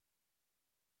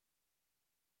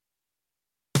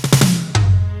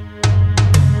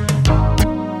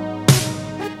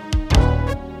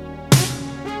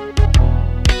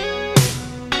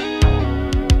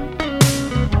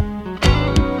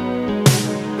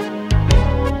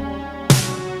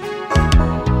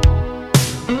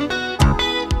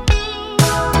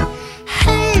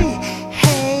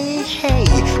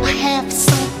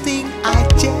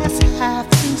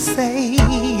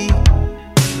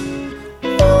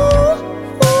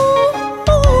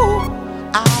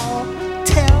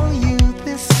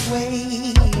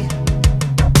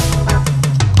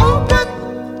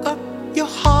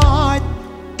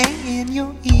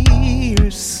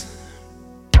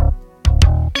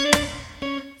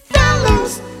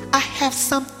have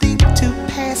something to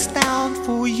pass down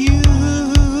for you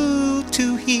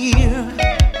to hear.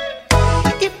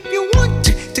 If you want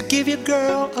to give your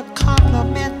girl a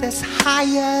compliment that's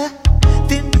higher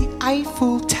than the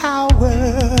Eiffel Tower,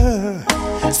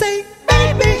 say,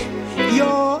 baby,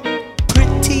 you're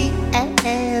pretty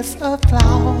as a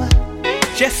flower.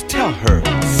 Just tell her,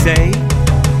 say,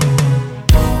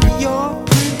 you're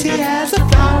pretty as a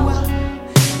flower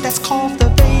that's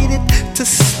cultivated to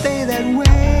stay that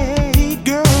way,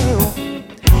 girl.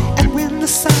 And when the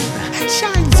sun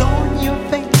shines on your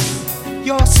face,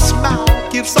 your smile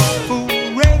gives off a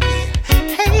ray.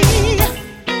 Hey,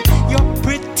 you're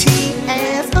pretty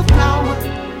as a flower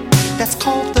that's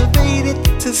cultivated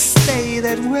to stay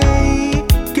that way,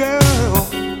 girl.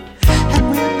 And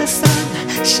when the sun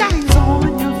shines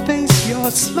on your face,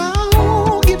 your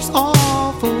smile gives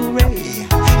off a ray.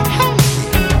 Hey,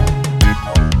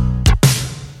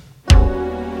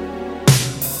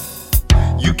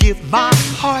 you give my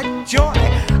heart joy.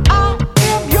 I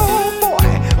am your boy.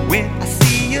 When I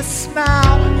see you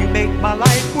smile, you make my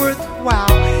life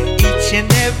worthwhile. Each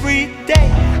and every day,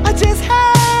 I just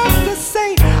have to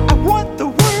say, I want the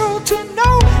world to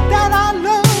know that I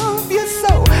love you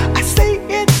so. I say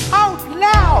it out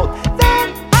loud that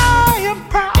I am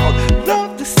proud.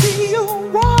 Love to see you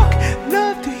walk,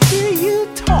 love to hear you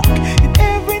talk. And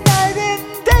every night and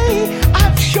day,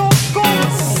 I'm sure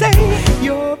gonna say,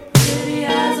 you're Pretty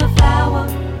as a flower.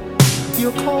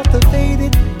 you're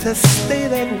cultivated to stay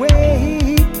that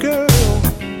way, girl.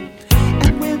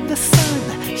 And when the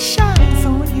sun shines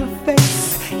on your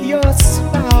face, your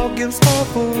smile gives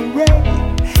off a ray.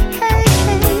 Hey,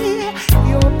 hey,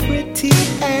 you're pretty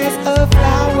as a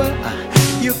flower.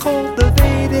 You're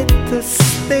cultivated to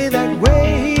stay that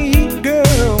way,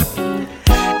 girl.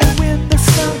 And when the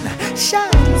sun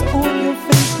shines on your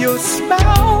face, your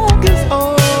smile gives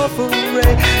off a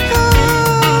ray.